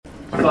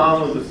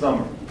Psalm of the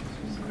summer.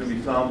 It's going to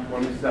be Psalm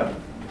 27.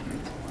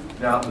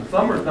 Now, the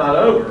summer's not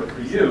over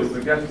for you,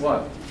 but guess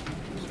what?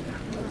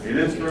 It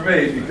is for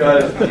me,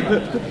 because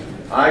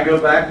I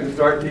go back and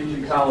start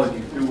teaching college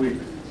in 2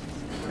 weeks.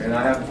 And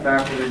I have a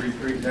faculty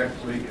retreat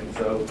next week, and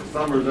so the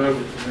summer's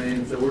over for me,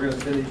 and so we're going to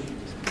finish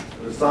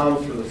the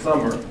Psalms for the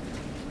summer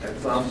at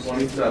Psalm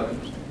 27.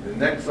 The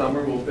next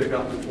summer, we'll pick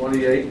up at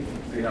 28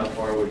 and see how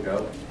far we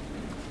go.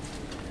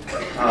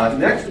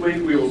 Next week,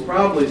 we will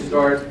probably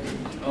start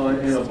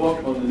in a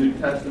book on the New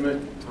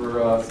Testament for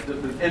just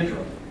an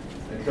intro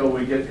until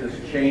we get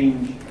this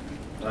change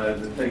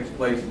that takes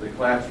place in the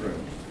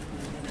classrooms.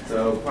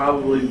 So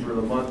probably for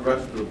the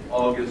rest of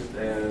August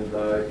and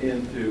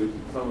into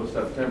some of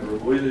September,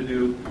 we'll either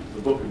do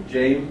the book of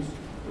James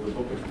or the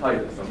book of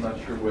Titus. I'm not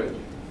sure which.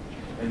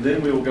 And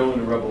then we will go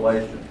into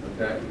Revelation,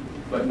 okay?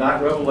 But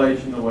not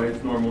Revelation the way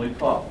it's normally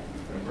taught.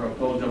 And I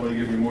told you I'm going to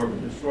give you more of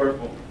a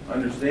historical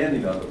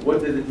understanding of it.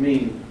 What did it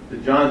mean to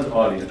John's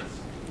audience?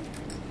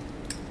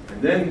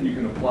 And then you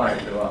can apply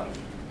it to us.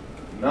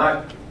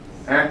 Not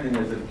acting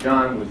as if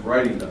John was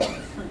writing to us.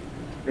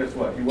 Guess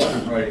what? He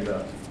wasn't writing to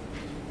us.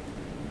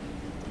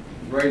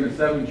 He was writing to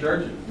 7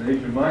 churches in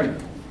Asia Minor.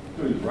 That's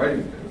who he was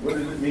writing to. What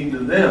does it mean to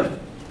them?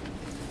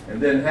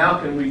 And then how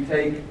can we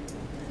take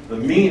the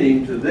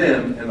meaning to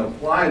them and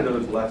apply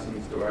those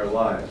lessons to our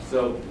lives?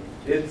 So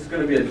it's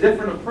going to be a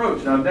different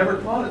approach. And I've never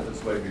taught it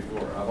this way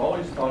before. I've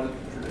always taught it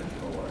the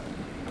traditional way.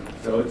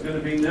 So it's going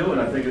to be new,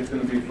 and I think it's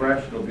going to be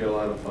fresh. It'll be a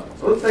lot of fun.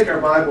 So let's take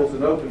our Bibles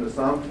and open to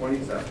Psalm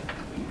 27.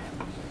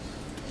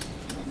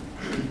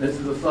 This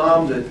is a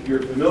psalm that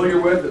you're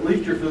familiar with. At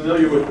least you're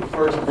familiar with the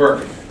first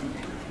verse.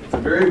 It's a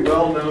very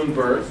well-known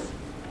verse,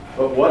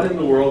 but what in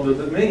the world does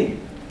it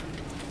mean?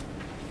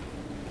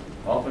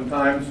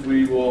 Oftentimes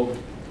we will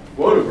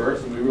quote a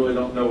verse and we really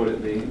don't know what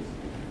it means.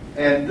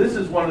 And this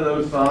is one of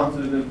those psalms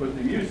that has been put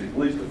to music. At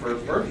least the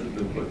first verse has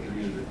been put to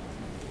music.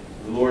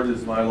 The Lord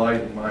is my light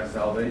and my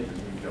salvation,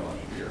 whom shall I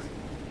fear?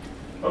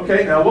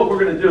 Okay, now what we're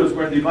going to do is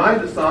we're going to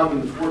divide the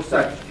psalm into 4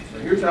 sections. Now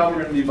here's how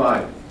we're going to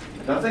divide it.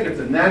 And I think it's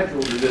a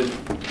natural division.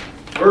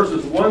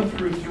 Verses 1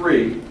 through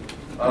 3,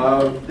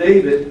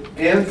 David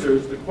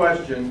answers the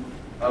question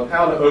of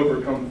how to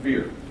overcome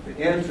fear. The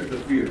answer to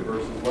fear,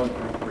 verses 1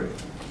 through 3.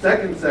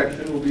 Second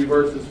section will be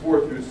verses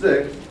 4 through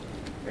 6.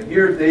 And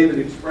here David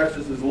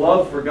expresses his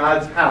love for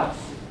God's house,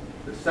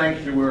 the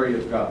sanctuary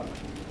of God.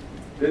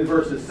 Then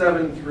verses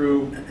 7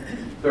 through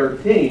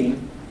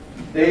 13,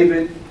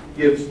 David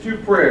gives 2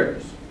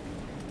 prayers.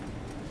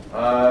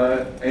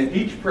 And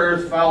each prayer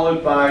is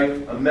followed by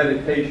a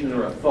meditation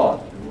or a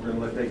thought. And we're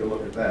going to take a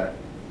look at that.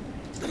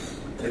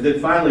 And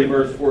then finally,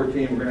 verse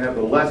 14, we're going to have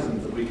the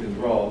lessons that we can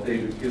draw.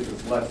 David gives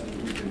us lessons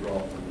that we can draw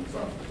from the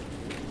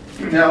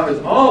Psalms. Now, as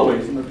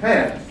always in the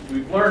past,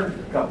 we've learned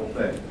a couple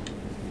things.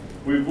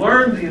 We've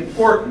learned the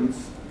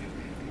importance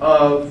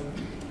of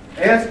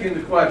asking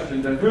the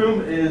question, to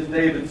whom is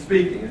David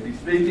speaking? Is he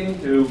speaking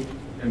to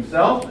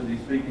himself? Is he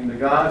speaking to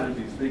God? Or is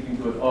he speaking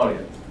to an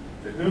audience?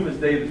 To whom is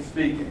David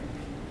speaking?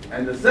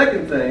 And the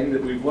second thing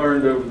that we've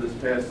learned over this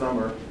past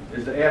summer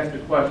is to ask the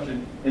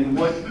question, in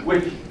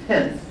which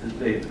tense is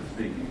David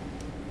speaking?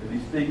 Is he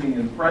speaking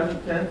in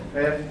present tense,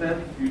 past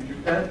tense, future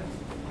tense?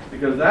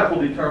 Because that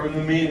will determine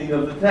the meaning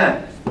of the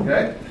text.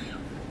 Okay?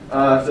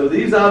 So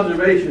these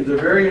observations are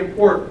very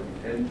important.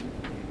 And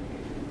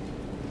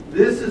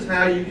this is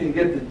how you can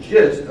get the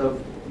gist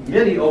of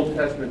many Old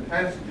Testament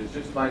passages,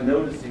 just by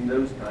noticing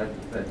those kinds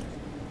of things.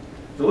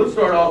 So let's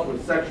start off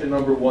with section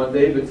number 1,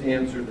 David's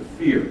answer to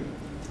fear.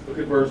 Look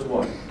at verse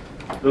 1.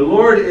 The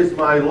Lord is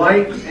my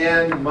light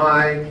and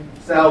my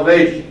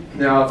salvation.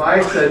 Now, if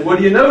I said, what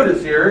do you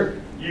notice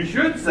here? You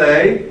should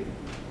say,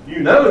 you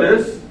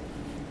notice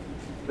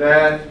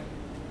that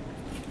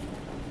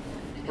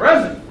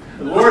present.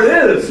 The Lord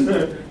is.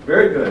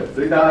 Very good.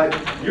 See, now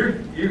you're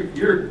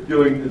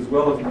doing as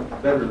well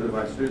as better than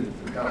my students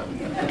in college.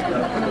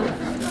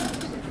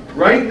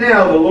 Right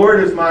now, the Lord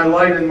is my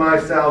light and my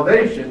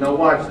salvation. Now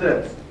watch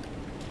this.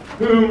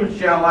 Whom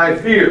shall I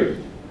fear?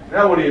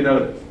 Now what do you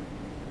notice?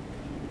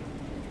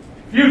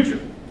 Future.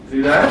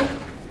 See that?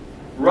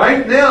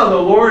 Right now, the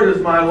Lord is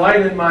my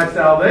light and my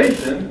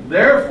salvation.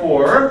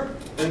 Therefore,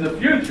 in the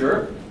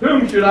future,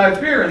 whom should I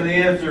fear? And the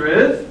answer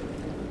is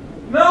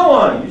no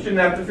one. You shouldn't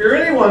have to fear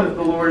anyone if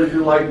the Lord is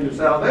your light and your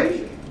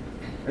salvation.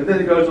 And then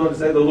it goes on to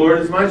say, the Lord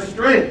is my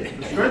strength,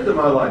 the strength of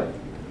my life.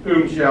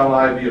 Whom shall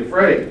I be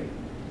afraid?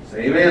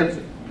 Same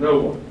answer. No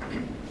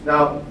one.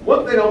 Now,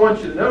 one thing I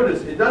want you to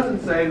notice, it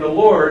doesn't say the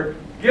Lord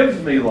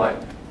gives me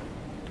light.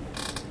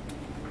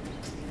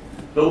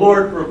 The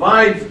Lord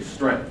provides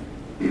strength.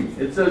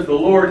 It says the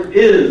Lord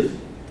is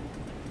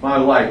my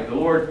light. The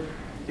Lord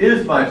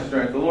is my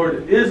strength. The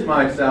Lord is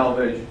my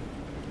salvation.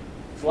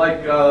 It's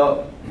like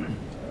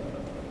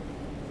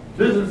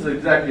business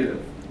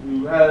executive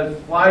who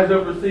flies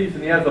overseas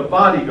and he has a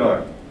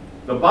bodyguard.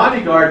 The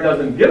bodyguard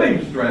doesn't give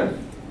him strength.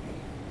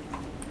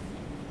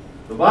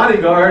 The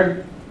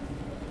bodyguard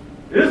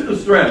is the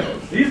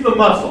strength. He's the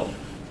muscle.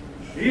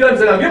 He doesn't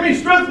say, now give me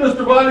strength,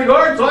 Mr.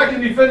 Bodyguard, so I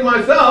can defend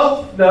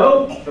myself.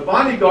 No, the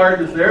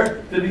bodyguard is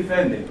there to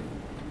defend him.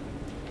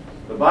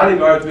 The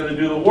bodyguard's going to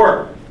do the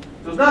work.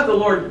 So it's not the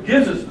Lord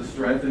gives us the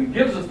strength and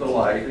gives us the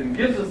light and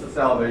gives us the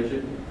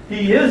salvation.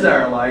 He is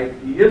our light.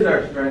 He is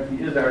our strength.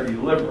 He is our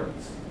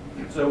deliverance.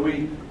 So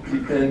we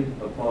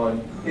depend upon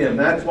Him.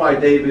 That's why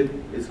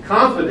David is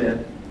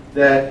confident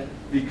that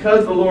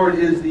because the Lord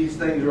is these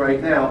things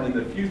right now, in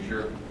the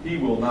future, he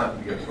will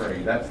not be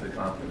afraid. That's the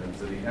confidence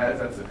that he has.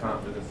 That's the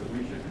confidence that we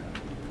should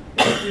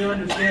have. If you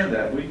understand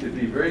that, we could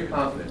be very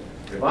confident.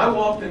 If I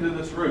walked into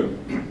this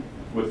room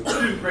with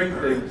two great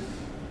big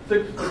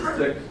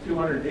 6'6",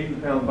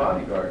 280-pound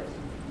bodyguards,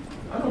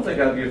 I don't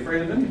think I'd be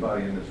afraid of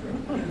anybody in this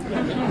room.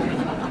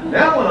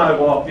 Now when I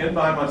walk in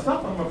by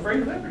myself, I'm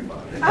afraid of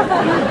everybody.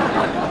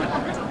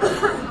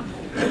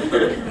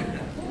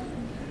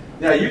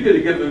 Now you could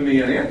have given me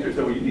an answer,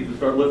 so you need to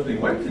start lifting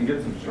weights and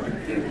get some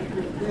strength.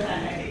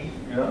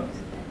 You know?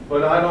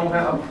 But I don't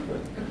have,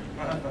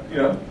 you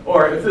know.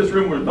 Or if this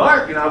room was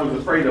dark and I was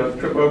afraid to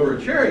trip over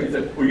a chair, you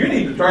said, well, you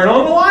need to turn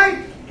on the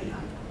light.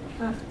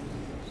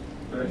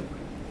 Right?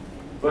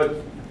 But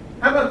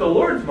how about the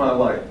Lord's my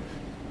light?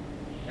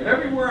 And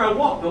everywhere I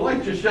walk, the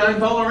light just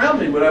shines all around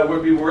me. Would I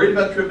be worried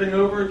about tripping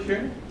over a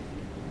chair?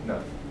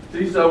 No.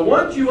 See, so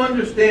once you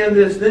understand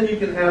this, then you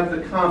can have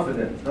the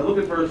confidence. Now look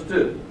at verse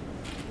 2.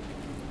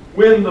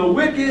 When the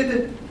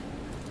wicked,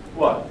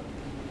 what?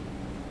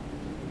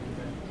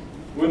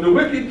 When the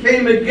wicked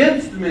came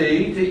against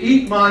me to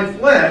eat my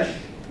flesh,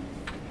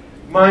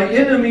 my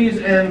enemies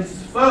and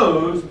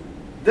foes,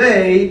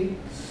 they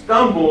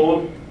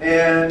stumbled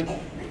and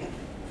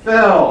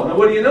fell. Now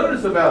what do you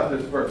notice about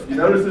this verse? You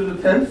notice there's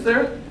a tense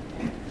there?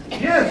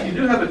 Yes, you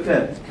do have a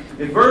tense.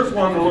 In verse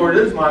 1, the Lord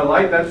is my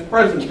light. That's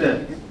present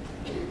tense.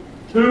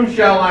 Whom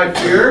shall I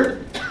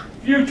fear?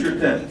 Future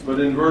tense. But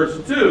in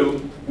verse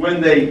 2,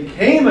 when they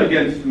came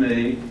against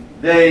me,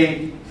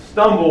 they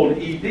stumbled,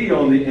 ed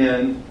on the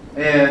end,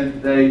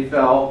 and they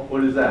fell.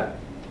 What is that?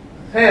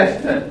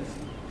 Past tense.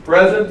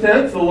 Present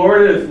tense, the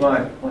Lord is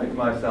my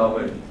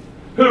salvation.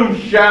 Whom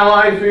shall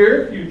I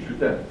fear? Future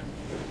tense.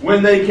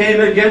 When they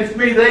came against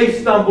me, they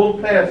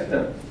stumbled, past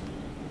tense.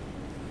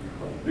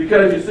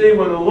 Because you see,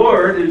 when the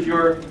Lord is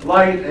your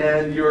light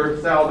and your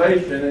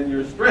salvation and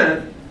your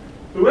strength,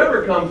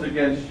 whoever comes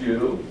against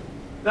you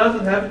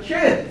doesn't have a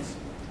chance.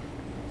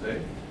 See?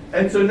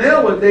 And so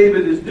now what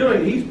David is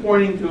doing, he's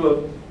pointing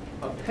to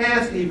a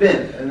past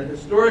event, an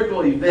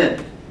historical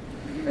event.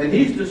 And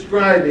he's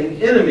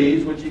describing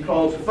enemies, which he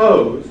calls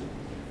foes,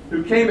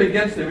 who came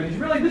against him. And he's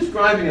really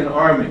describing an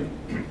army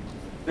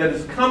that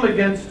has come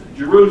against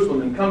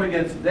Jerusalem and come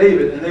against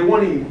David, and they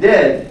want him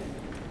dead.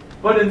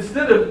 But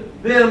instead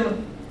of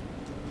them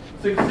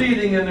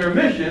succeeding in their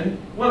mission,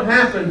 what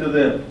happened to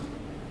them?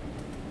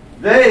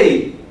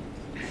 They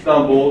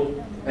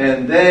stumbled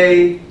and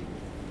they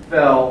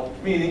fell,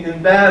 meaning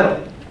in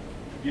battle.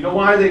 You know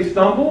why they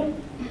stumbled?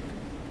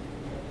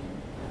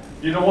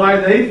 You know why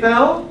they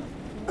fell?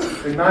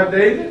 And not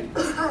David?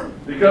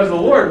 Because the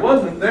Lord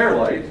wasn't their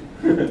light,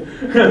 and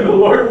the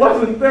Lord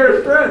wasn't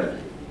their strength.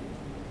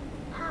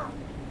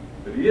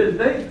 But He is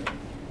David.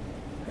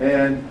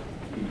 And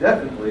He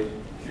definitely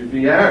should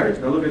be ours.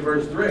 Now look at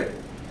verse 3.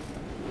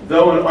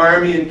 Though an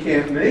army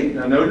encamp me,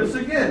 now notice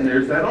again,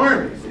 there's that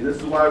army. See, this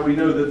is why we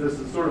know that this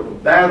is sort of a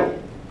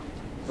battle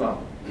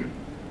song.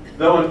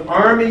 Though an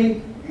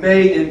army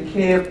may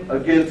encamp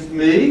against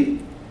me,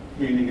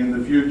 meaning in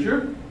the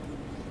future,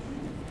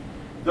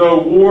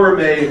 though war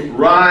may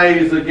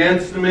rise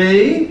against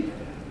me,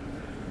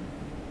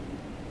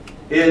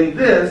 in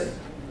this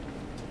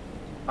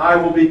I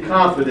will be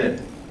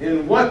confident.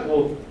 In what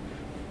will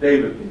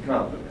David be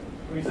confident?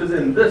 He says,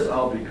 in this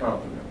I'll be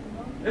confident.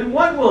 In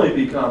what will he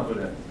be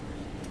confident?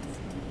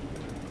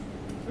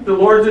 If the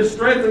Lord's his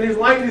strength and His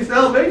light and His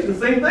salvation,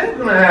 same thing's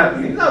going to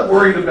happen. He's not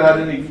worried about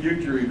any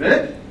future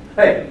event.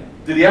 Hey,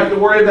 did he have to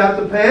worry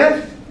about the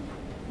past?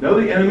 No,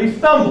 the enemy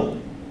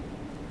stumbled.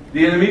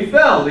 The enemy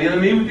fell. The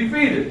enemy was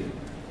defeated.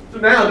 So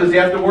now, does he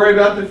have to worry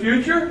about the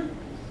future?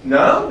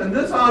 No, in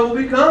this I will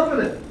be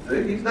confident.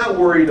 See? He's not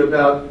worried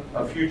about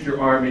a future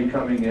army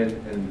coming in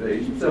and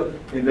invading.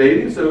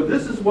 So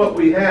this is what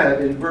we have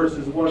in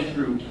verses 1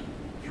 through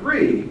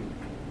 3.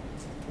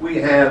 We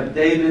have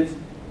David's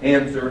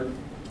answer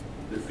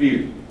to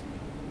fear.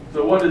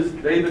 So what is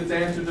David's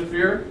answer to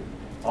fear?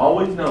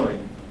 Always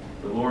knowing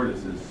the Lord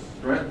is his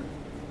strength,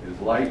 His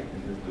light,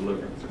 and His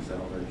deliverance or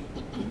salvation.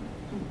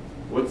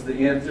 What's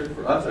the answer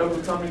for us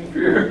overcoming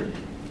fear?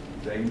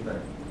 Same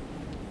thing.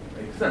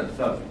 Makes sense,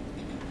 doesn't it?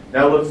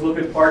 Now let's look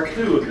at part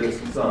 2 of this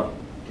psalm.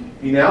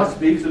 He now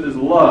speaks of his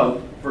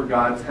love for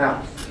God's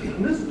house.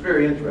 And this is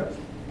very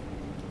interesting.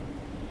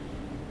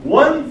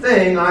 One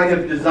thing I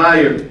have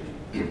desired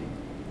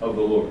of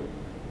the Lord.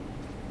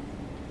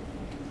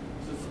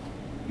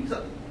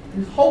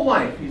 His whole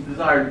life he's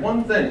desired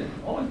one thing.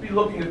 Always be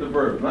looking at the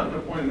verb. I'm not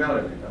going to point him out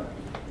every time.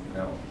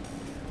 No.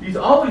 He's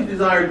always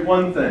desired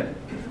one thing.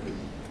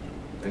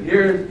 And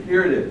here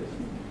it is.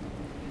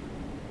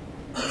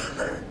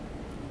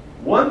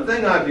 One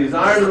thing I've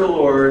desired of the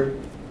Lord,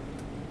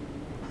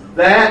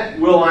 that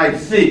will I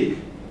seek.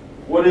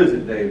 What is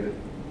it, David?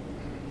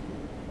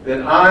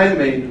 That I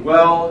may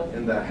dwell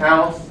in the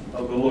house of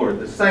of the Lord,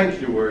 the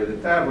sanctuary, the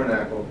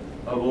tabernacle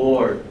of the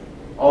Lord,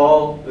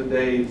 all the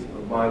days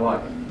of my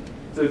life.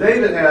 So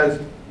David has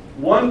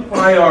one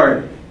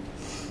priority.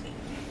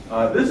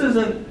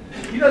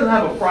 He doesn't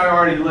have a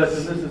priority list,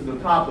 and this is the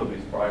top of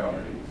his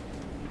priorities.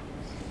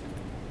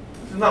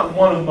 This is not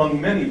one among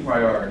many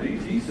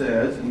priorities. He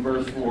says in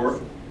verse 4,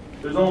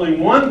 there's only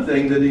one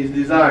thing that he's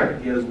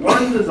desired. He has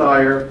one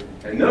desire,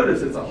 and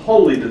notice it's a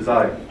holy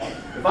desire.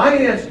 If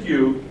I asked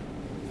you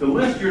to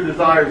list your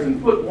desires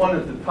and put one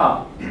at the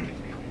top,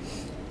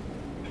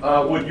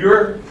 would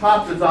your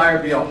top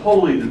desire be a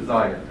holy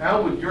desire?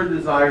 How would your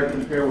desire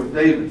compare with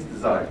David's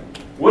desire?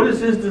 What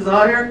is his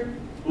desire?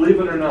 Believe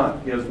it or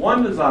not, he has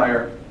one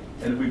desire,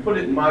 and if we put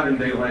it in modern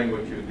day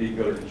language, it would be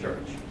go to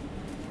church.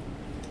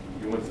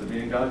 He wants to be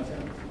in God's house.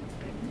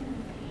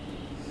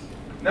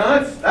 Now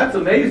that's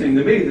amazing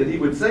to me that he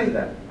would say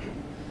that.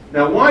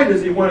 Now why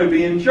does he want to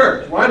be in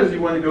church? Why does he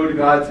want to go to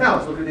God's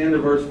house? Look at the end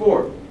of verse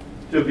 4.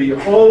 To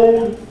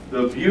behold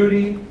the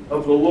beauty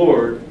of the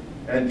Lord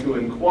and to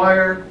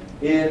inquire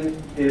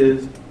in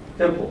his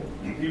temple.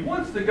 He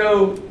wants to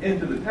go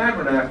into the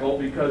tabernacle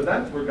because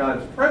that's where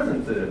God's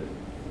presence is.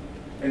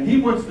 And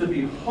he wants to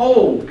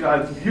behold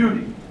God's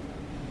beauty.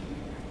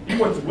 He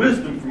wants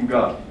wisdom from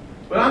God.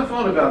 But I've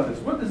thought about this.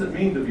 What does it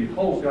mean to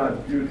behold God's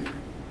beauty?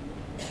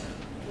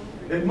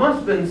 It must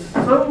have been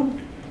so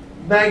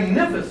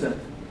magnificent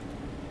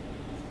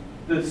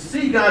to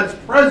see God's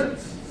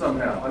presence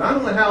somehow. And I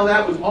don't know how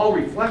that was all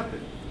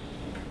reflected.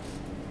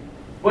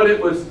 But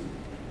it was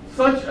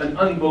such an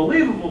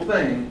unbelievable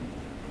thing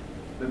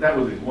that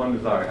was his one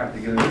desire. I have to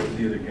get in there and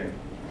see it again.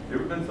 You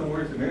ever been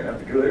somewhere and said, man, I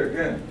have to go there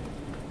again?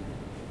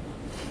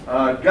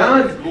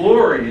 God's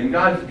glory and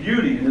God's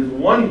beauty and his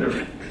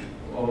wonder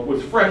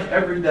was fresh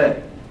every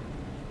day.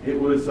 It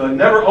was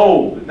never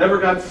old. It never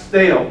got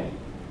stale.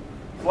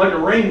 It's like a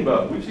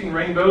rainbow. We've seen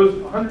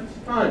rainbows hundreds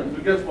of times,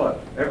 but guess what?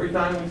 Every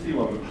time we see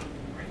one,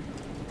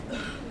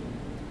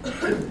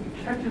 it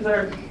catches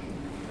our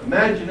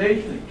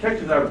imagination, it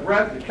catches our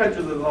breath, it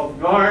catches us off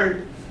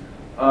guard.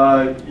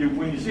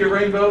 When you see a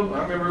rainbow,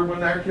 I remember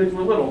when our kids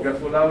were little, guess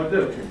what I would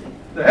do?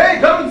 Say, hey,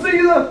 come and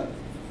see the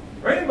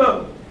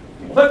rainbow.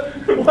 What?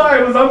 Why?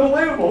 It was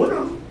unbelievable. Look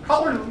at the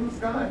colors in the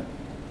sky.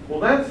 Well,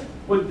 that's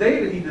what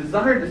David, he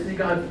desired to see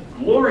God's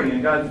glory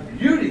and God's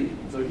beauty.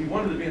 So he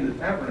wanted to be in the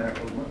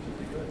tabernacle as much as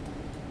he could.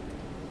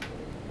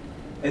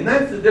 And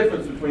that's the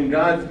difference between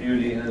God's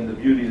beauty and the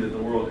beauty that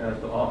the world has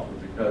to offer,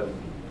 because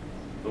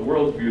the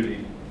world's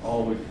beauty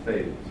always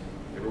fades.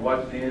 You ever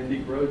watch the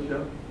Antique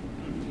Roadshow?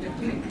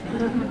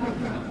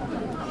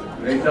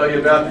 They tell you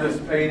about this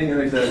painting, and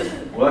they say,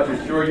 well, that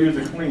could sure use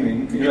a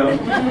cleaning, you know.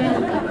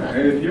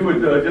 And if you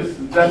would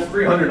that's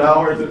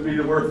 $300, it'd be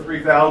worth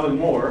 $3,000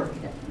 more.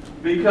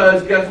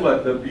 Because guess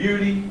what? The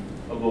beauty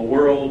of the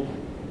world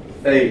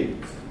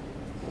fades.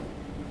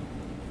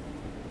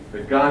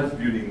 But God's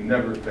beauty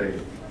never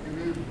fades.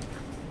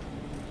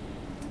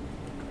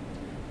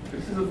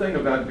 This is the thing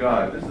about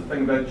God. This is the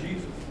thing about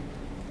Jesus.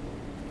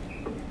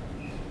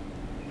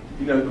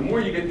 You know, the more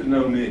you get to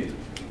know me,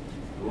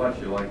 the less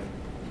you like me.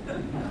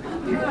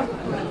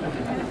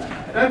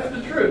 That's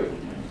the truth.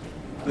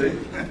 See?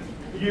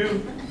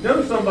 You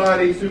know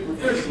somebody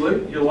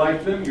superficially, you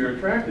like them, you're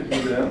attracted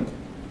to them,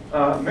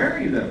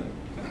 marry them.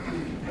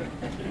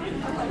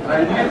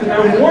 And you get to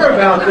know more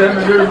about them,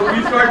 and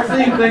you start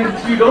seeing things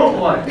that you don't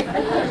like.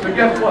 But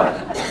guess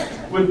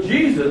what? With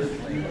Jesus,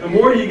 the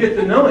more you get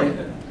to know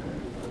him,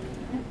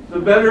 the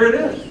better it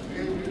is.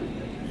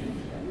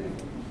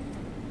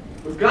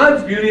 With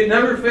God's beauty, it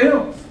never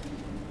fails.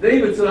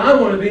 David said, I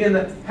want to be in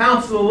the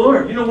house of the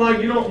Lord. You know why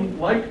you don't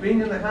like being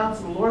in the house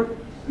of the Lord?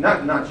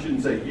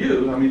 Shouldn't say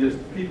you, I mean just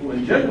people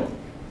in general.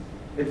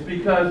 It's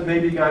because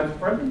maybe God's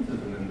presence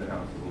isn't in the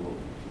house of the Lord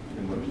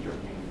in most churches.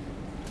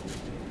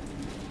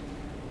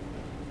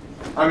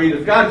 I mean,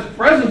 if God's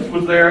presence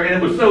was there and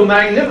it was so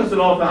magnificent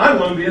all the time, I'd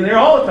want to be in there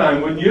all the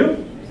time, wouldn't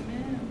you?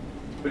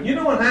 But you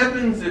know what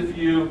happens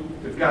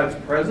if God's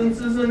presence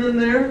isn't in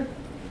there?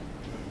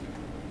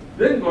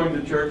 Then going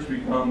to church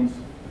becomes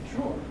a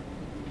chore.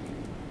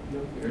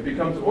 It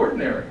becomes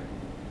ordinary.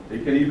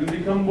 It can even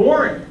become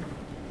boring.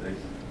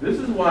 This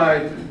is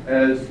why,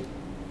 as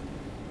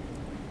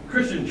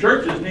Christian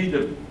churches need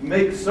to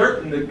make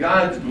certain that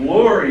God's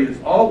glory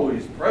is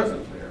always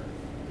present there.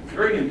 It's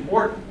very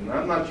important, and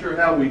I'm not sure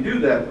how we do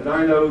that, but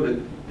I know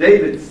that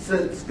David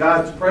sensed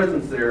God's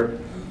presence there.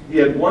 He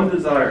had one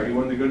desire. He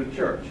wanted to go to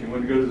church. He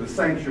wanted to go to the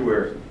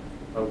sanctuary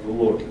of the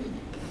Lord.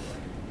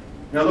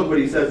 Now look what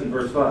he says in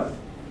verse 5.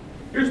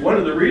 Here's one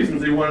of the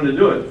reasons he wanted to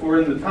do it. For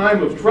in the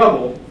time of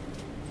trouble,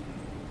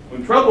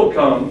 when trouble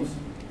comes,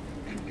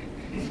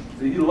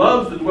 see, he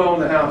loves to dwell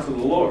in the house of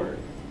the Lord.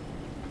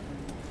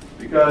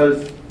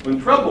 Because when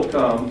trouble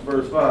comes,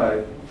 verse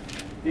 5,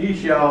 he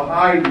shall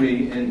hide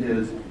me in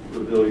his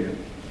pavilion.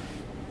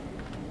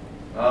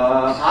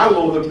 I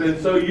will have been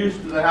so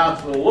used to the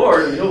house of the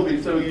Lord, and he'll be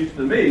so used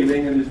to me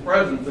being in his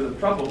presence that if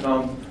trouble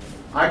comes,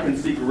 I can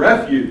seek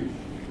refuge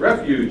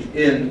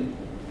in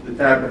the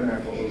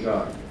tabernacle of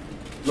God.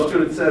 Look at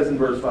what it says in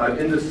verse 5.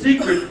 In the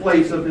secret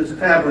place of his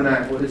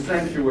tabernacle, his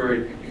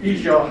sanctuary,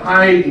 he shall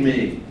hide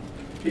me.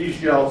 He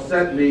shall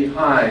set me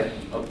high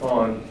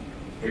upon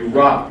a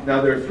rock.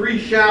 Now there are three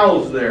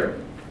shalls there.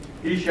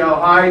 He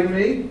shall hide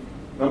me,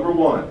 number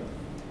one,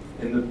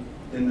 in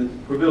the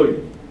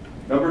pavilion.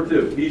 Number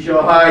two, he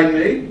shall hide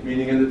me,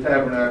 meaning in the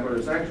tabernacle or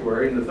the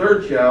sanctuary. And the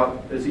third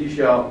shall is he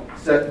shall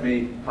set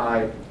me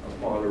high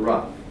upon a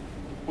rock.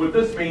 What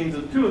this means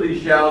is two of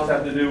these shalls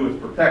have to do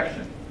with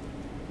protection.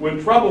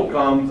 When trouble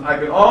comes, I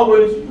can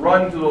always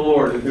run to the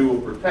Lord and He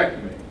will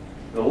protect me.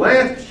 The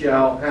last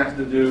shall has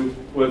to do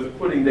with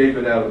putting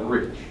David out of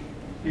reach.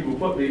 He will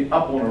put me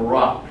up on a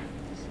rock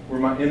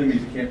where my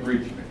enemies can't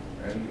reach me.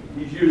 And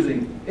he's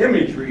using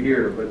imagery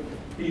here, but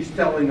he's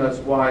telling us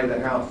why the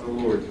house of the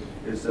Lord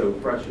is so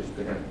precious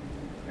to him.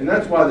 And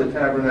that's why the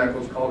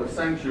tabernacle is called a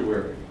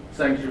sanctuary.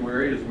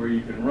 Sanctuary is where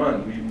you can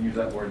run. We even use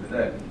that word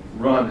today.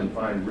 Run and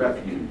find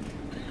refuge.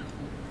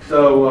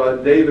 So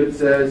David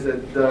says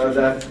that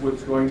that's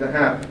what's going to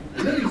happen.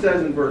 And then he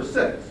says in verse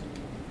 6,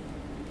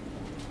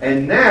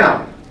 and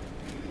now,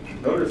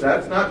 notice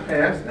that's not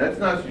past, that's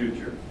not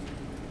future.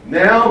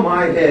 Now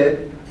my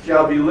head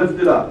shall be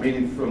lifted up,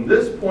 meaning from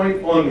this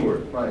point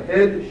onward, my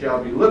head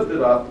shall be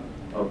lifted up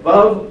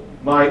above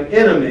my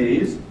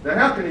enemies. Now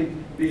how can he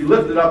be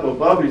lifted up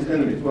above his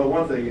enemies? Well,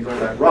 one thing, he's on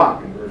that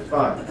rock in verse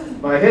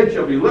 5. My head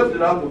shall be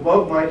lifted up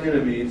above my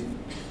enemies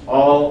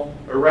all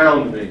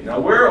around me. Now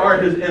where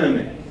are his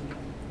enemies?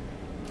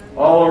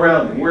 All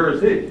around him. Where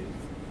is he?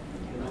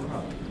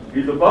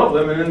 He's above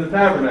them and in the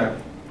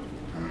tabernacle.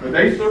 But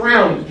they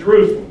surround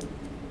Jerusalem.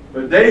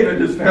 But David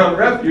has found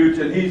refuge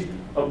and he's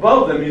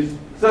above them. He's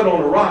set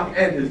on a rock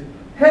and his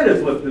head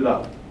is lifted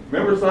up.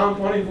 Remember Psalm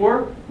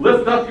 24?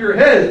 Lift up your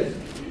heads,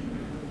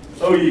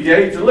 O ye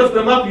gates, and lift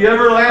them up, ye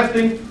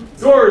everlasting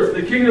doors.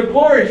 The King of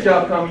glory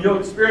shall come. You'll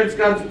experience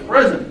God's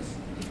presence.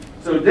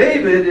 So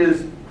David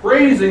is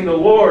praising the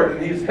Lord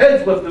and his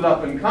head's lifted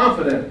up in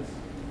confidence.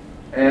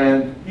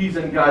 And he's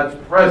in God's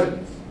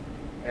presence.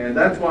 And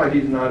that's why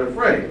he's not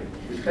afraid.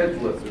 His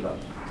head's lifted up.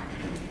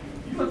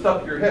 You lift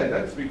up your head,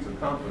 that speaks of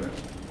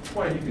confidence. That's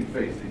why he can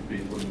face these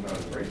people and not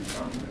afraid of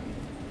confidence.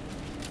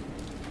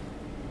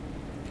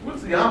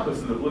 What's the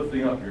opposite of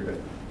lifting up your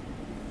head?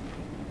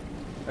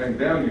 Hang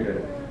down your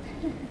head.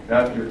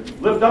 Now if you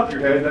lift up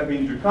your head, that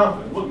means you're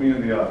confident. Look me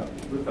in the eye.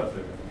 Lift up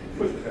the head.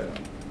 Push the head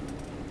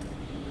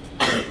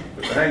up.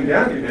 But to hang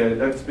down your head,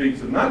 that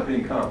speaks of not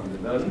being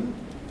confident, doesn't it?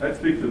 That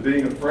speaks of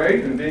being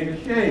afraid and being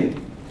ashamed.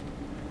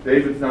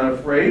 David's not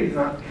afraid. He's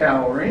not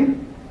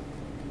cowering.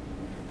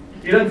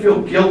 He doesn't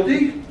feel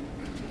guilty.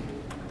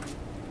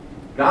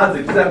 God's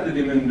accepted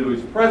him into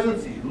his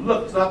presence. He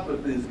looks up at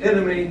his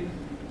enemy.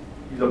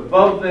 He's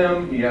above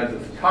them. He has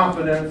this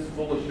confidence,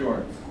 full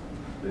assurance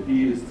that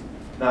he is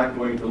not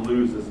going to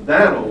lose this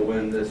battle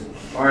when this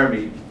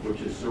army, which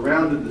has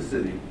surrounded the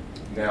city,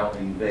 now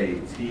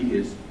invades. He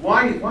is.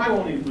 Why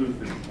won't he lose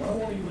the? Why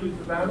won't he lose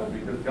the battle?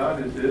 Because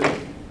God is his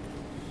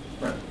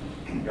strength.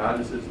 God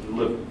is his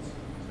deliverance.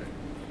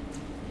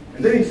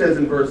 And then he says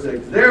in verse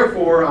 6,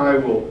 therefore I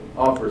will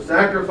offer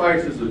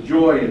sacrifices of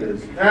joy in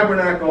his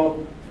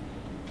tabernacle.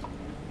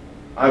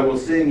 I will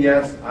sing,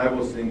 yes, I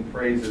will sing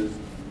praises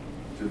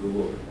to the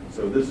Lord.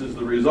 So this is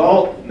the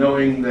result,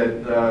 knowing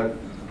that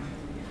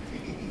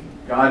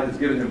God has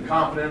given him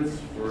confidence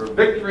for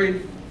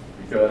victory,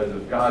 because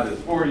if God is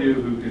for you,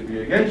 who could be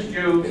against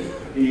you?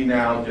 He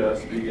now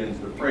just begins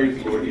to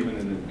praise the Lord, even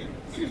in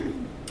advance.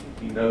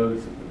 He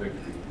knows that the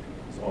victory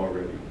is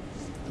already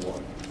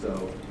won.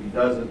 So he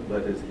doesn't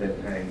let his head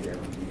hang down.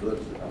 He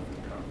lifts it up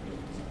in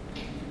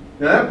confidence.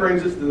 Now that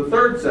brings us to the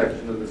third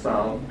section of the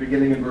psalm,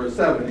 beginning in verse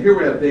 7. Here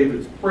we have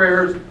David's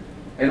prayers,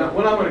 and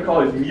what I'm going to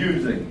call his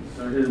musings,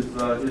 or his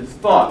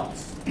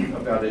thoughts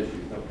about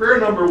issues. Now prayer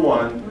number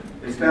 1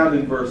 is found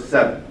in verse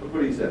 7. Look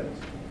what he says.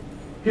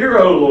 Hear,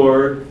 O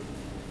Lord,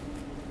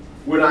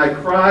 when I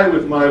cry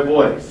with my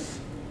voice.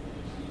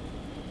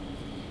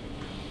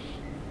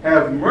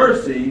 Have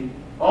mercy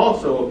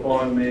also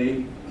upon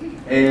me,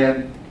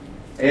 and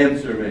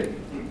answer me.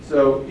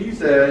 So he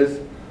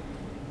says,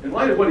 in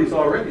light of what he's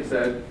already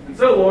said, and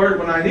so Lord,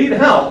 when I need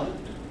help,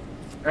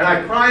 and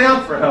I cry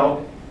out for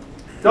help,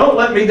 don't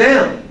let me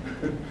down.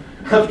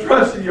 I've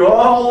trusted you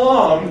all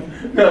along.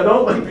 Now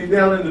don't let me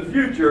down in the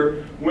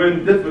future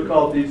when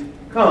difficulties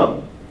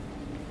come.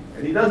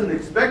 And he doesn't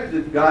expect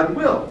that God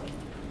will.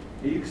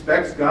 He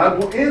expects God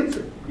will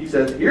answer. He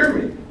says, hear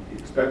me. He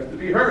expects to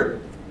be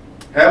heard.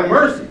 Have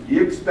mercy. He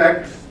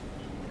expects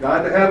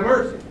God to have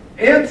mercy.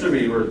 Answer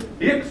me, or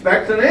he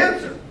expects an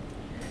answer.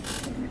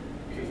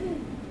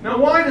 Now,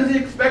 why does he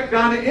expect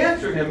God to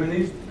answer him in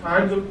these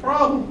times of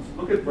problems?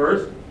 Look at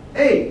verse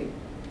 8.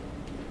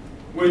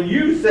 When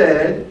you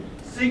said,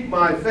 seek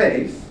my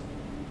face,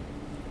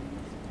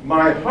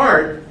 my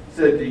heart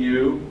said to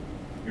you,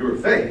 your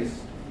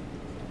face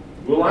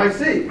will I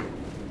seek.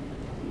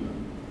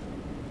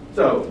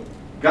 So,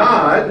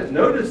 God,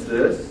 notice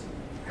this,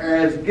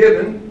 has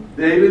given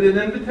David an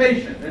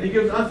invitation, and he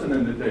gives us an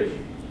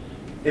invitation.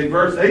 In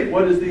verse 8,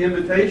 what is the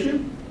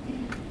invitation?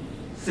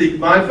 Seek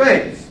my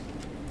face.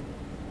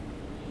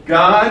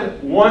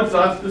 God wants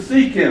us to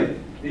seek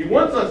Him. He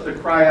wants us to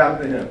cry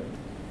out to Him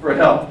for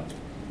help.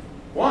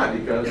 Why?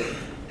 Because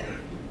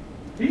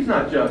He's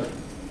not just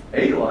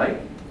a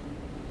light.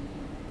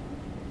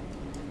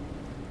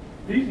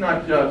 He's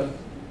not just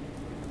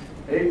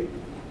a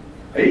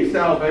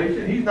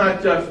salvation. He's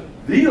not just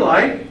the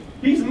light.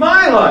 He's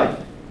my light.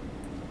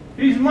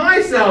 He's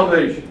my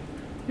salvation.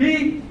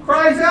 He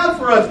cries out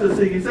for us to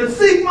seek. He says,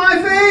 seek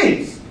my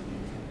face.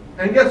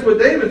 And guess what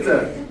David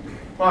says?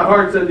 My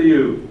heart said to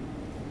you,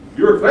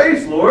 your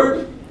face,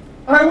 Lord,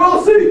 I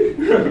will seek.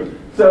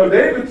 So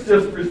David's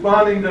just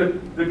responding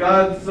to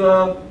God's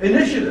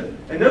initiative.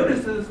 And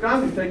notice that it's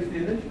God who takes the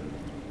initiative.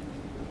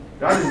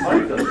 God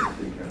invites us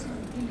to seek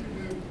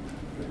Him.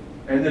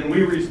 And then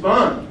we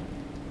respond.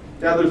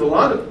 Now there's a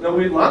lot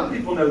of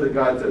people know that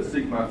God says,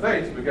 seek my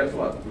face, but guess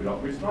what? We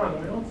don't respond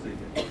and we don't seek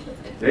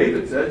it.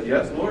 David says,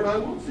 yes, Lord, I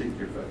will seek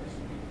your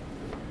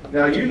face.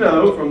 Now you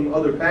know from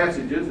other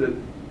passages that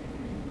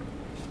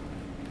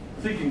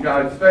seeking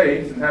God's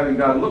face and having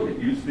God look at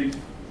you speaks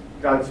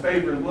God's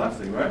favor and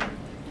blessing, right?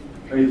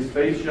 May His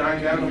face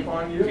shine down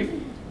upon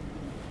you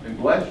and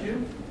bless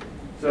you.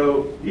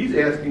 So he's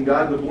asking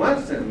God to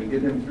bless him and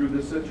get him through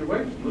this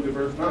situation. Look at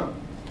verse 9.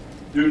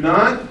 Do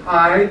not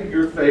hide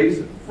your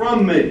face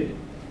from me.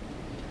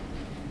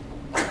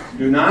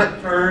 Do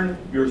not turn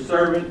your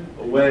servant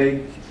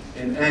away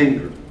in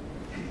anger.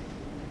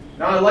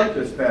 Now I like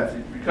this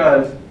passage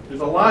because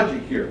there's a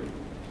logic here.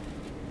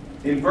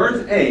 In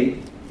verse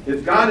 8,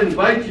 if God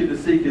invites you to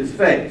seek His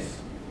face,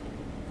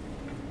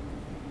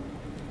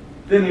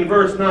 then in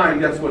verse 9,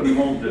 guess what He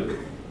won't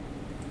do?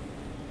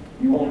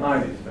 He won't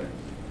hide His face.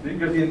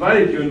 Because He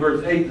invited you in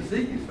verse 8 to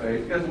seek His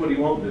face, guess what He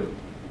won't do?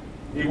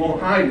 He won't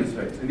hide His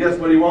face. And guess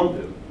what He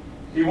won't do?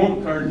 He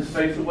won't turn His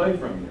face away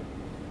from you.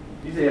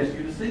 He's asked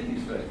you to seek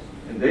His face.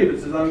 And David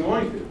says, I'm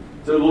going to.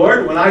 So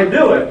Lord, when I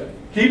do it,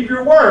 keep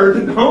your word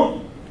and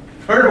don't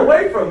turn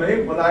away from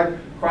me when I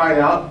cry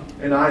out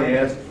and I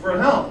ask for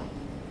help.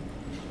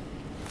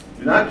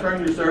 Do not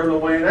turn your servant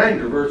away in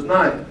anger. Verse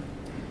 9.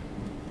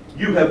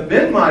 You have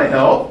been my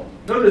help.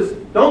 Notice,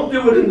 don't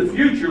do it in the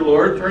future,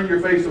 Lord. Turn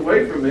your face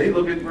away from me.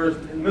 Look at in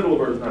the middle of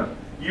verse 9.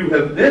 You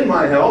have been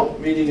my help,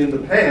 meaning in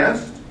the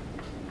past.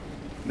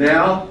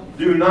 Now,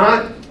 do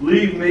not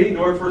leave me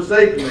nor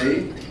forsake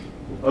me,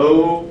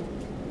 O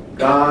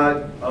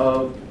God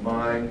of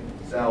my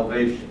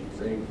salvation.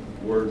 Same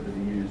word that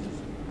he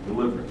uses,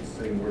 deliverance.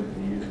 Same word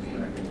that he uses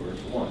back in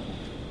verse 1.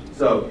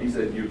 So, he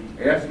said, you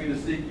asked me to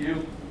seek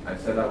you. I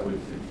said I would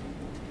seek you.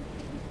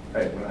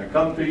 Hey, when I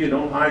come to you,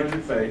 don't hide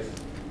your face.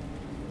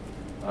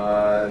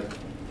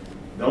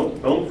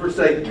 Don't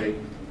forsake me.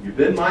 You've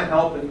been my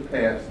help in the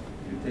past.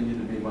 Continue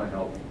to be my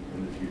help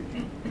in the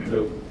future.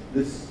 So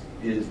this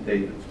is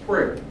David's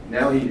prayer.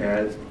 Now he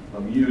has a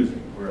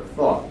musing or a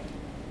thought.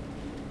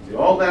 See,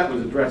 all that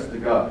was addressed to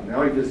God.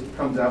 Now he just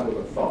comes out with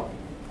a thought.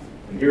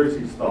 And here's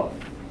his thought.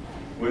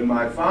 When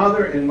my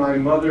father and my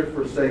mother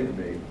forsake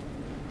me,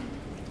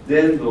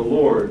 then the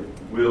Lord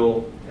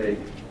will take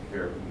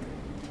care of me.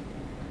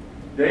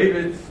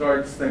 David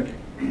starts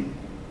thinking.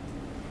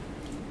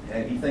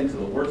 And he thinks of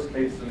the worst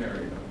case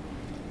scenario.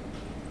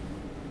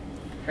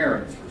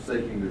 Parents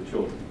forsaking their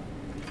children.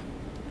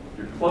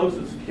 Your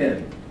closest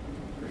kin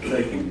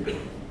forsaking you.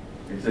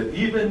 He said,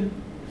 even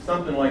if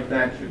something like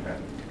that should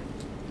happen.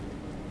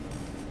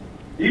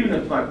 Even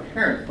if my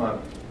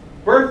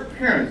birth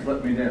parents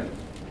let me down,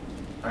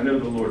 I know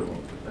the Lord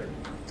won't forsake me.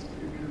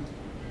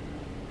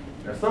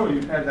 Now some of you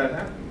have had that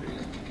happen to you.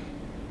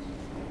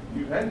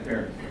 You've had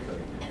parents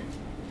forsake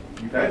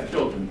you. You've had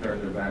children turn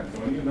their backs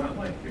on you, not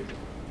like you.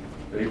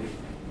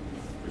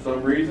 For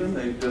some reason,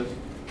 they just,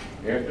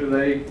 after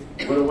they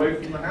went away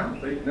from the house,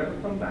 they've never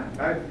come back.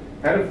 I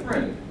had a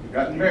friend who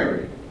got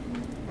married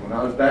when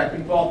I was back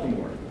in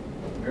Baltimore.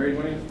 Married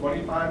when he was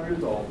 25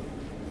 years old.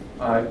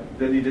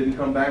 Then he didn't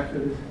come back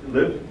to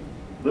live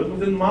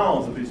within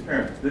miles of his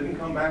parents. Didn't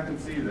come back and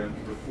see them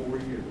for 4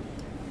 years.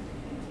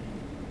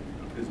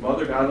 His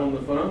mother got on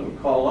the phone,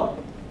 would call up.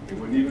 He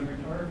wouldn't even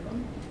return her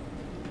phone.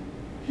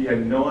 She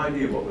had no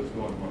idea what was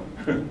going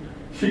on.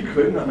 She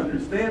couldn't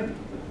understand it.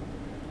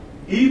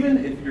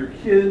 Even if your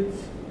kids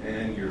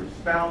and your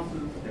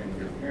spouses and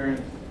your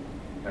parents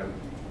have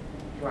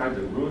tried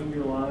to ruin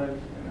your lives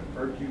and have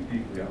hurt you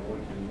deeply, I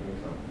want you to know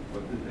something.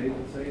 What did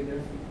David say there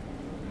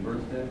in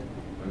verse 10?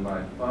 When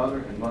my father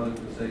and mother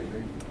forsake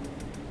me,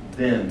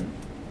 then,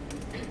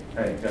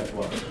 hey, guess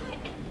what?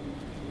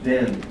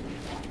 Then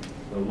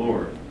the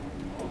Lord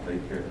will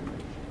take care of me.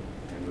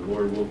 And the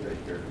Lord will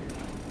take care of you.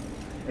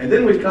 And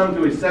then we come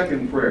to his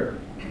second prayer.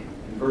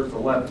 In verse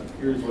 11,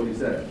 here's what he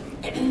says.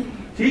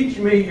 Teach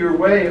me your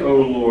way, O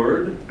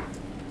Lord. In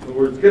other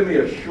words, give me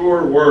a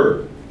sure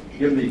word.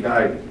 Give me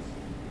guidance.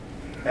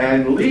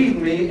 And lead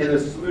me in a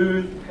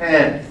smooth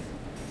path.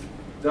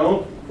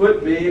 Don't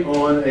put me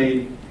on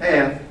a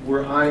path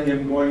where I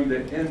am going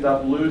to end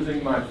up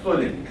losing my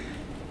footing.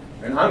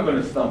 And I'm going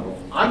to stumble.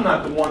 I'm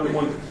not the one that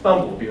wants to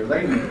stumble here.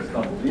 They need to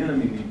stumble. The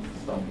enemy needs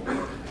to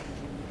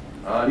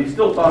stumble. He's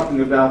still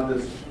talking about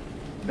this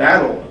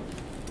battle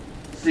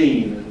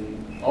scene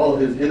and all of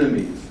his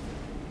enemies.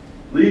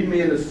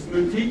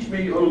 Teach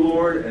me, O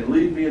Lord, and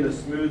lead me in a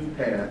smooth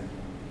path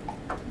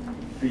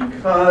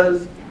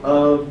because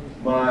of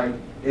my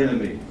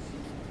enemies.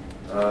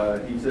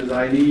 He says,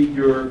 I need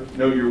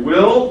know your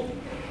will.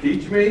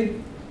 Teach me.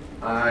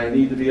 I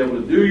need to be able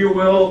to do your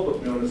will.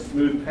 Put me on a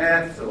smooth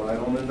path so I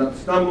don't end up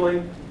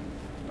stumbling.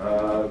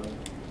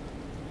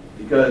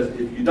 Because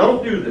if you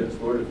don't do this,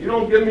 Lord, if you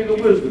don't give me the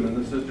wisdom in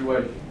this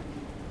situation,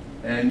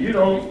 and you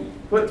don't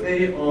put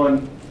me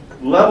on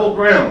level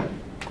ground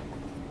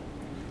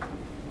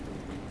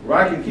where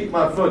I can keep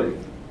my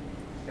footing,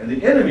 and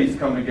the enemies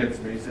come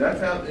against me, see, that's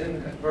how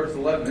in verse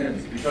 11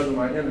 ends, because of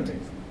my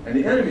enemies. And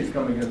the enemies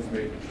come against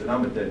me, then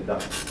I'm a dead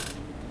duck.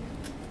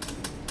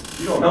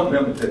 You don't help me,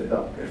 I'm a dead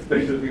duck. That's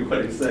basically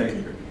what he's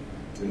saying here.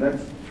 And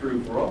that's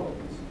true for all of us.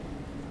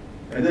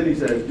 And then he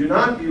says, do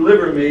not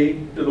deliver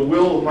me to the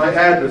will of my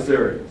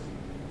adversaries.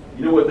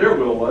 You know what their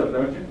will was,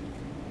 don't you?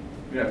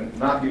 Yeah,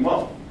 knock him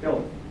off,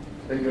 kill him,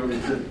 take over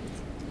the city.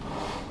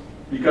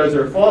 Because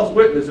they're false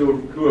witnesses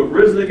who have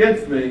risen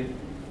against me,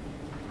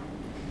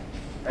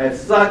 as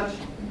such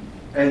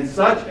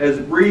as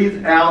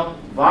breathe out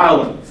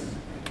violence.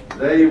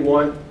 They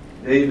want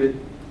David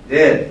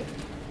dead.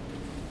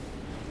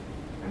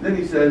 And then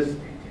he says,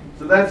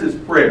 so that's his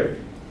prayer.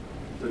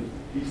 So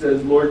he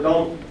says, Lord,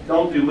 don't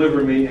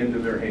deliver me into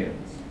their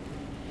hands.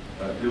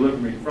 Deliver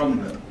me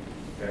from them.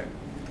 Okay.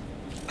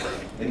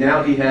 And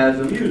now he has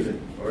a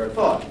musing or a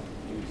thought.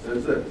 He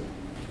says this: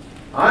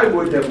 I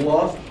would have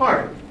lost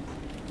heart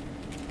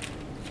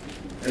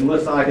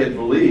unless I had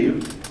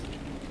believed.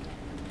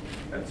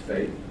 That's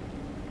faith.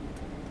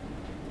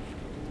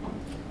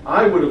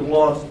 I would have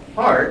lost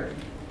heart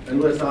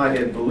unless I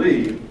had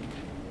believed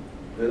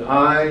that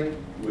I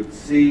would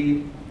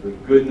see the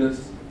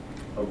goodness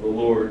of the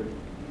Lord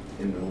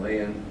in the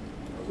land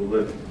of the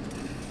living.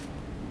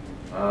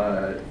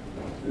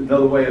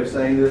 Another way of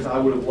saying this, I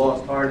would have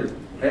lost heart, is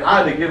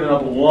I'd have given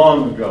up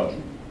long ago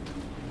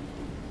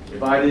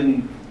if I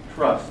didn't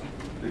trust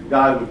that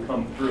God would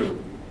come through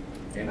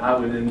and I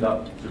would end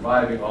up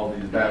surviving all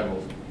these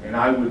battles, and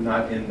I would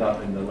not end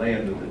up in the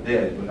land of the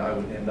dead, but I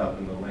would end up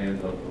in the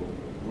land of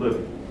the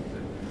living.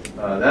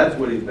 That's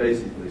what he's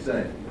basically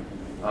saying.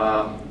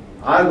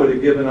 I would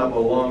have given up a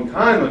long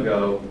time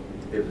ago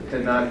if it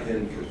had not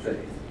been for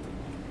faith.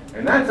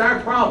 And that's our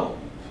problem.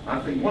 I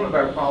think one of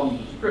our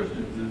problems as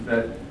Christians is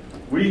that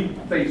we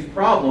face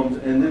problems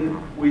and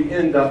then we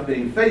end up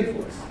being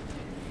faithless.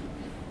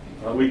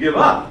 We give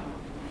up.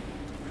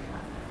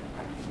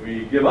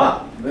 We give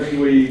up. Then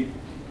we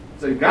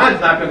say,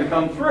 God's not going to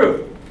come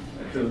through.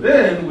 And so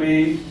then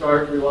we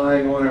start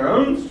relying on our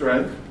own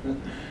strength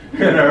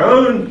and our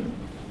own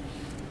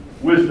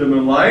wisdom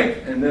and light,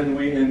 and then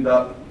we end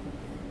up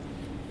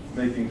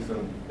making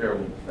some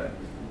terrible mistakes.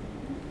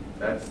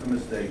 That's the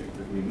mistake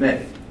that we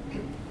make.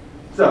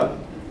 So,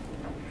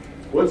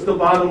 what's the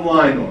bottom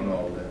line on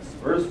all this?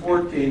 Verse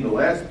 14, the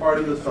last part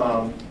of the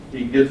psalm,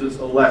 he gives us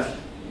a lesson.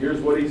 Here's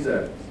what he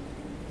says.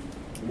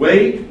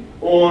 Wait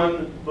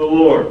on the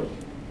Lord.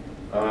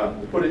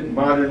 To put it in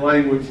modern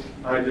language,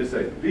 I just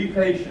say, be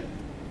patient.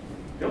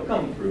 He'll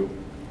come through.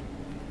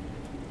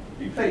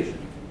 Be patient.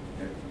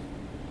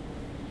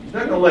 He's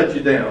not going to let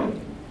you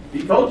down.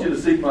 He told you to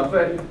seek my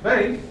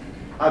face.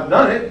 I've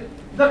done it.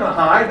 He's not going to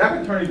hide. Not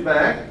going to turn his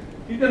back.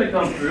 He's going to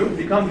come through. Has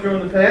he come through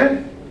in the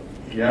past?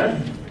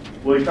 Yes.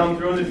 Will he come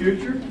through in the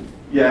future?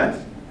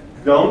 Yes.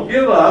 Don't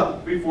give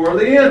up before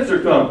the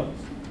answer comes.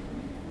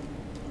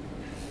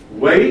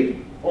 Wait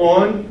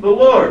on the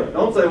Lord.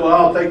 Don't say, well,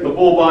 I'll take the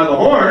bull by the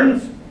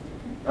horns.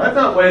 That's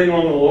not waiting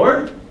on the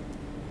Lord.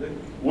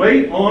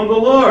 Wait on the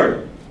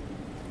Lord.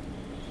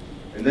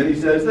 And then he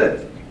says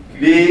this: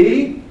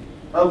 be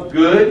of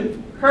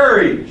good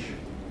courage.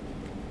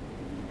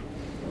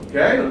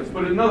 Okay, let's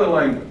put it in another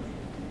language.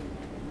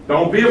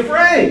 Don't be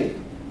afraid.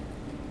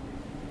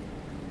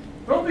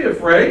 Don't be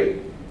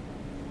afraid.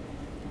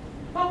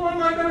 Oh, what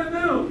am I going to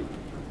do?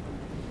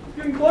 It's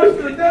getting close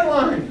to the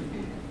deadline.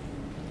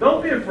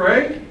 Don't be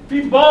afraid.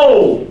 Be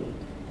bold.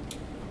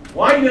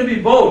 Why are you going to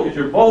be bold? Because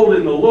you're bold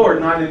in the Lord,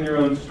 not in your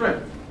own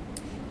strength.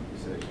 You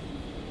see?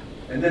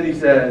 And then he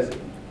says,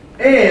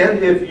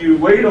 and if you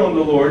wait on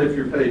the Lord, if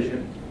you're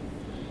patient,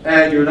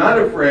 and you're not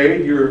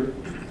afraid, you're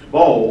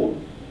bold,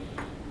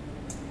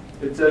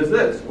 it says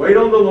this: wait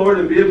on the Lord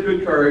and be of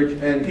good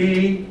courage, and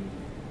he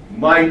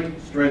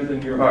might strengthen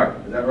your heart.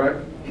 Is that right?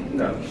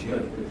 No.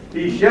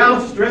 He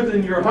shall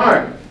strengthen your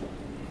heart.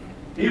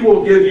 He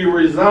will give you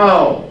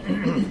resolve.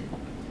 And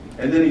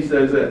then he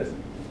says this: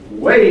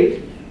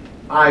 wait,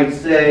 I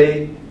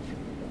say,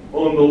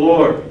 on the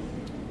Lord.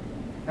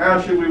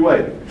 How should we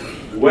wait?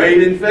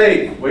 Wait in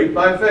faith. Wait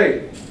by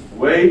faith.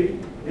 Wait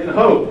in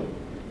hope.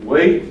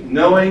 Wait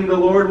knowing the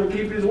Lord will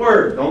keep his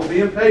word. Don't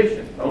be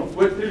impatient. Don't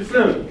quit too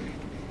soon.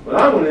 But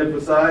I want to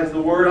emphasize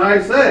the word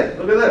I say.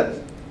 Look at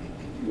this.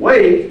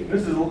 Wait.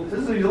 This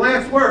is your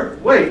last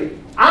word. Wait.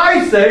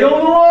 I say on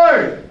the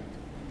Lord.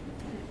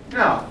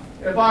 Now,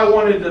 if I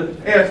wanted to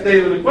ask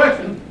David a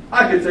question,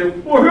 I could say,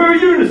 well, who are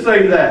you to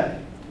say that?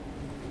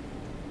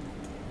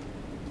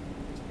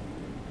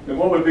 And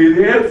what would be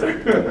the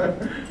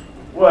answer?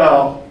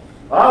 Well,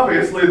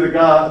 Obviously,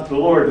 the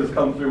Lord has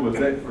come through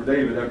for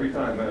David every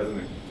time,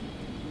 hasn't he?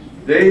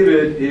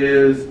 David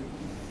is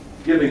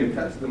giving a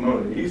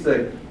testimony. He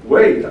said,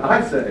 wait,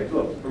 I say,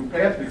 look, from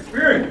past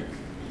experience.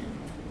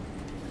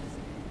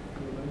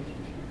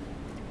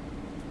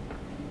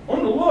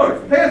 On the Lord.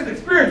 From past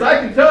experience, I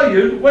can tell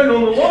you, wait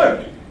on the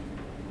Lord.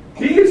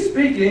 He is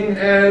speaking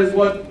as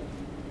what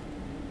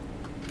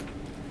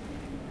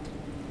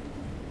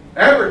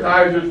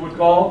advertisers would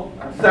call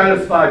a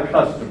satisfied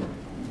customer.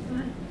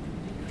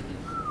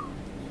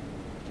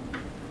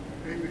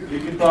 He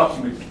can talk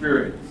from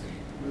experience.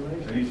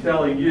 And he's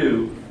telling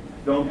you,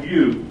 don't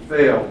you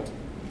fail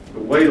to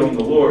wait on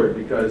the Lord,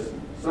 because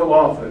so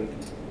often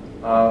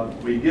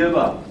we give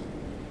up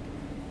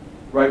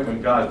right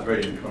when God's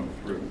ready to come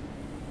through.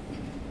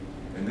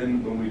 And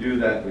then when we do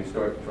that, we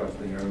start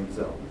trusting our own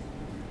selves.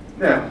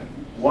 Now,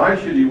 why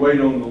should he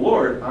wait on the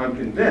Lord? I'm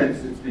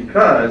convinced it's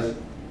because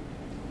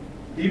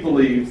he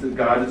believes that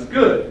God is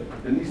good.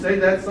 Didn't he say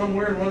that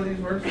somewhere in one of these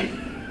verses?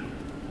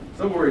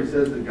 Somewhere he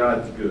says that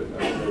God's good.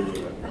 I don't know where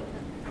that was.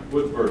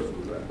 What verse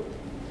was that?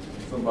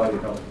 Somebody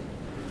help me.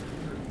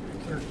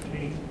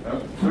 13.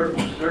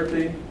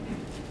 13?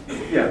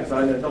 Yes,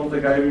 I don't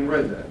think I even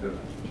read that, did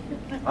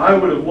I? I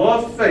would have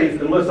lost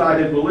faith unless I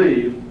had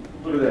believed,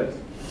 look at this,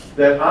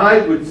 that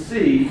I would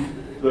see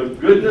the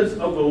goodness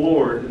of the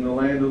Lord in the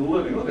land of the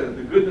living. Look at it,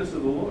 the goodness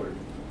of the Lord.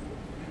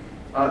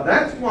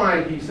 That's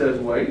why he says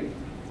wait,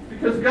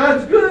 because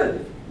God's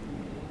good.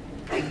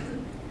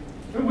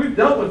 And we've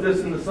dealt with this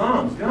in the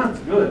Psalms. God's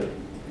good.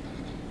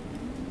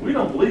 We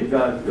don't believe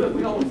God's good.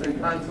 We always think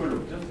God's sort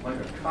of just like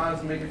a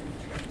cosmic,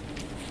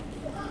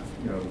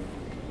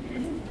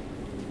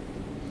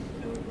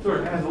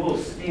 sort of has a little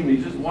scheme.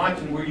 He's just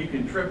watching where you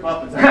can trip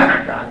up and say,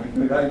 God,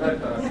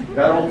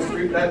 got old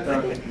street that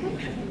time.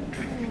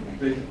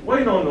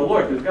 Wait on the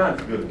Lord, because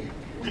God's good.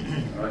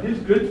 He's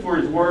good for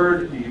his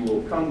word. He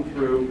will come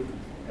through,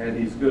 and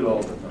he's good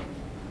all the time.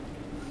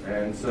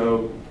 And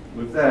so,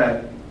 with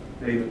that,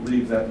 David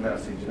leaves that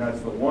message. And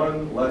that's the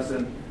one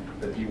lesson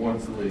that he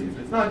wants to leave.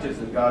 It's not just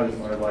that God is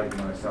my light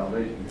and my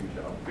salvation,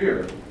 who shall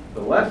fear.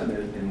 The lesson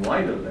is, in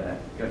light of that,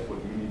 guess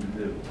what you need to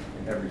do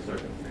in every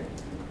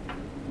circumstance?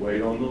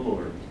 Wait on the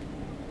Lord.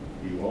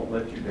 He won't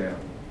let you down.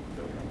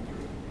 He'll come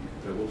through.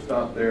 So we'll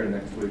stop there, and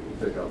next week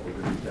we'll pick up with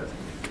the New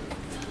Testament.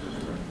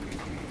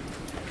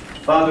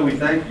 Father, we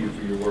thank you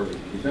for your word.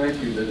 We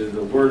thank you that it is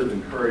a word of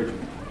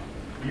encouragement.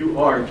 You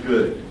are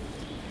good.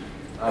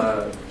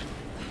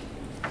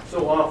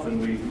 So often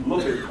we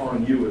look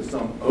upon you as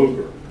some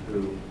ogre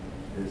who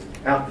is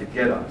out to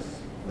get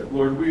us. But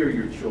Lord, we are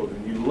your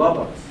children. You love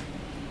us.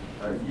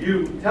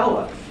 You tell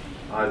us,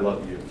 I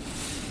love you.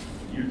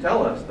 You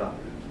tell us,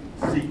 Doctor,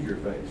 seek your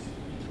face,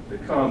 to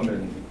come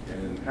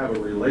and have a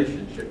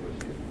relationship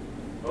with you.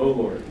 Oh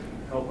Lord,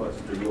 help us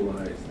to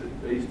realize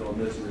that based on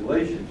this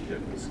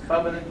relationship, this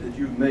covenant that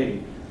you've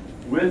made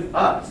with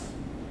us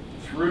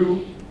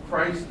through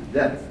Christ's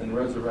death and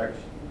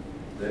resurrection,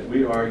 that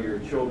we are your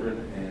children,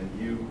 and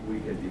we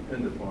can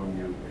depend upon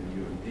you, and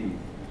you indeed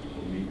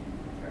will meet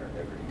our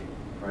every need.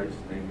 In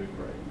Christ's name we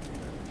pray.